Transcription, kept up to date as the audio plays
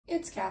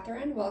It's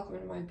Catherine.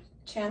 Welcome to my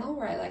channel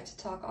where I like to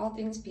talk all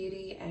things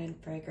beauty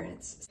and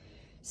fragrance.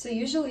 So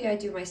usually I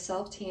do my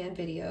self-tan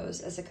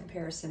videos as a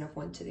comparison of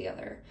one to the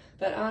other,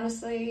 but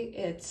honestly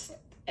it's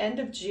end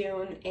of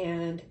June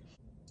and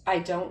I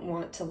don't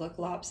want to look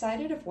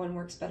lopsided if one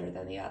works better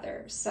than the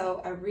other.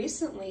 So I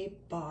recently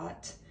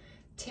bought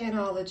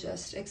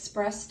Tanologist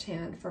Express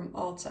Tan from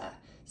Ulta,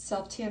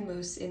 self-tan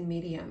mousse in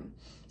medium.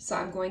 So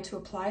I'm going to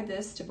apply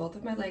this to both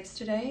of my legs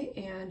today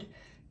and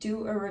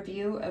do a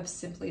review of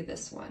simply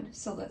this one.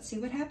 So let's see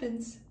what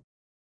happens.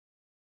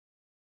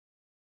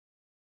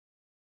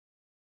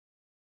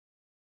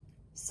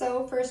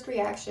 So first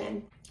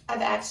reaction,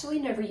 I've actually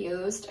never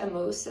used a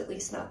mousse, at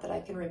least not that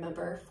I can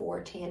remember, for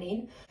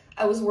tanning.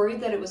 I was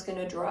worried that it was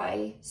gonna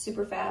dry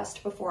super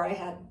fast before I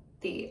had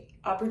the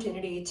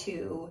opportunity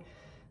to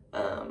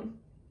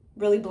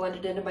really blend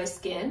it into my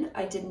skin.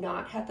 I did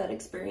not have that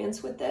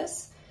experience with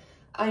this.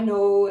 I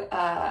know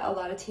a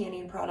lot of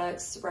tanning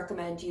products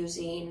recommend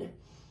using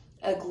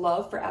a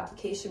glove for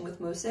application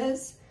with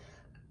mousses.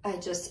 I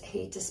just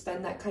hate to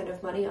spend that kind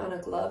of money on a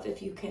glove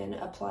if you can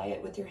apply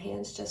it with your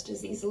hands just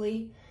as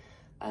easily.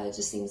 It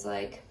just seems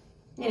like,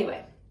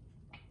 anyway,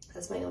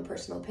 that's my own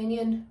personal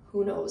opinion.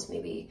 Who knows,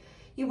 maybe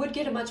you would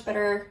get a much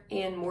better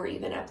and more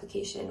even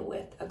application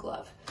with a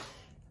glove.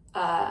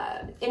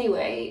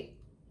 Anyway,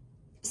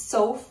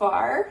 so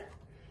far,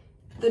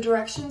 the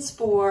directions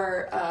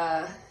for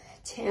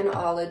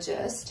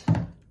Tanologist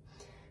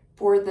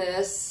for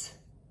this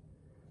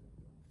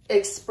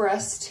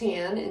Express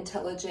Tan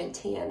Intelligent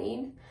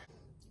Tanning.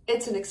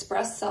 It's an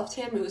express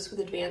self-tan mousse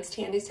with advanced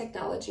tanning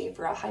technology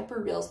for a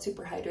hyper-real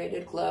super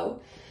hydrated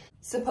glow.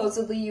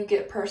 Supposedly you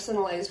get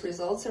personalized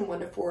results in 1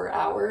 to 4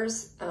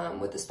 hours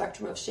with a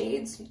spectrum of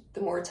shades.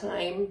 The more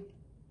time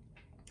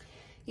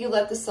you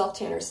let the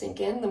self-tanner sink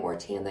in, the more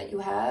tan that you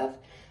have.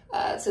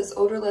 It says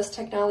odorless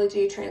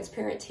technology,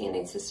 transparent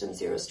tanning system,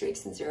 0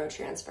 streaks and 0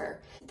 transfer.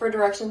 For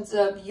directions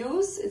of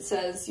use, it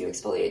says you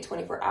exfoliate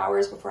 24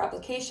 hours before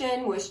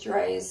application,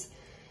 moisturize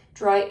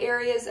dry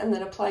areas, and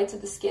then apply to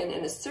the skin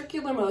in a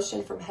circular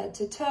motion from head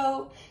to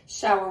toe.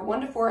 Shower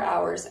 1 to 4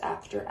 hours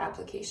after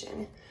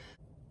application.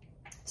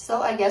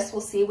 So I guess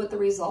we'll see what the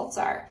results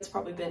are. It's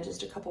probably been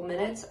just a couple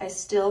minutes. I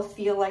still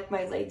feel like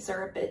my legs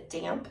are a bit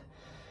damp.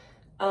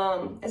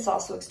 It's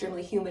also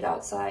extremely humid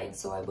outside,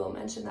 so I will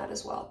mention that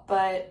as well.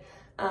 But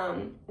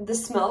the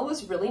smell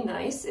was really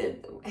nice.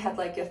 It had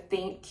like a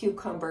faint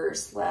cucumber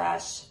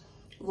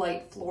 /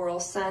 light floral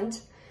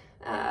scent,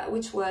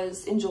 which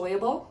was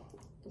enjoyable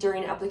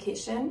during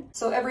application.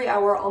 So every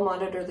hour I'll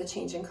monitor the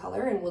change in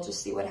color and we'll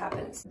just see what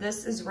happens.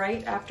 This is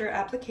right after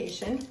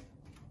application.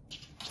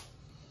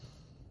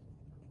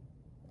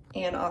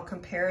 And I'll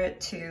compare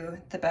it to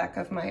the back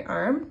of my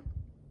arm,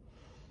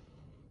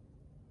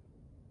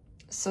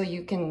 so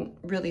you can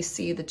really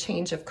see the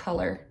change of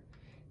color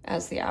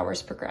as the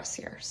hours progress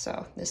here.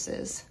 So this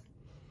is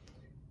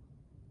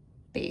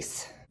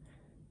base.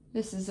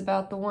 This is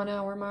about the 1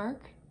 hour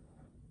mark.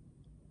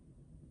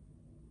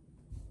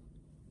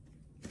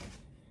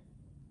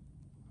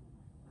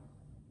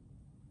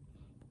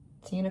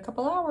 See you in a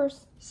couple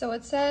hours. So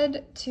it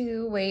said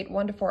to wait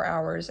 1 to 4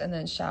 hours and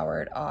then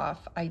shower it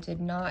off. I did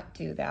not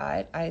do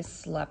that. I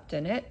slept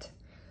in it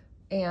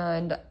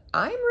and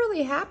I'm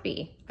really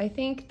happy. I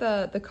think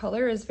the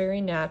color is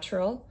very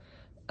natural.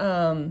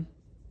 That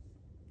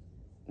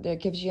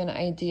gives you an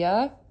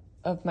idea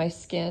of my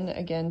skin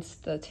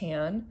against the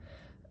tan.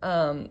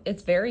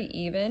 It's very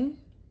even.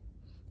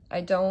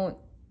 I don't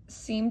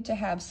seem to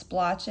have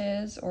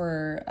splotches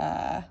or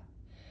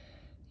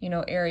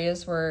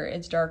areas where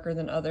it's darker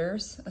than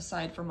others,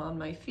 aside from on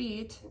my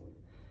feet,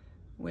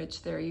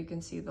 which there you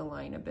can see the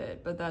line a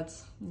bit, but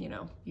that's,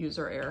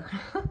 user error.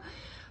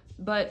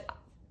 But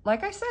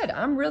like I said,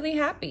 I'm really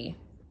happy.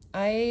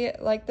 I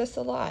like this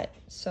a lot.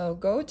 So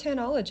go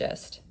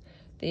Tanologist,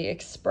 the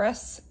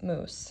Express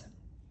Mousse.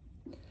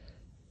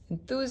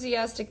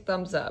 Enthusiastic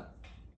thumbs up.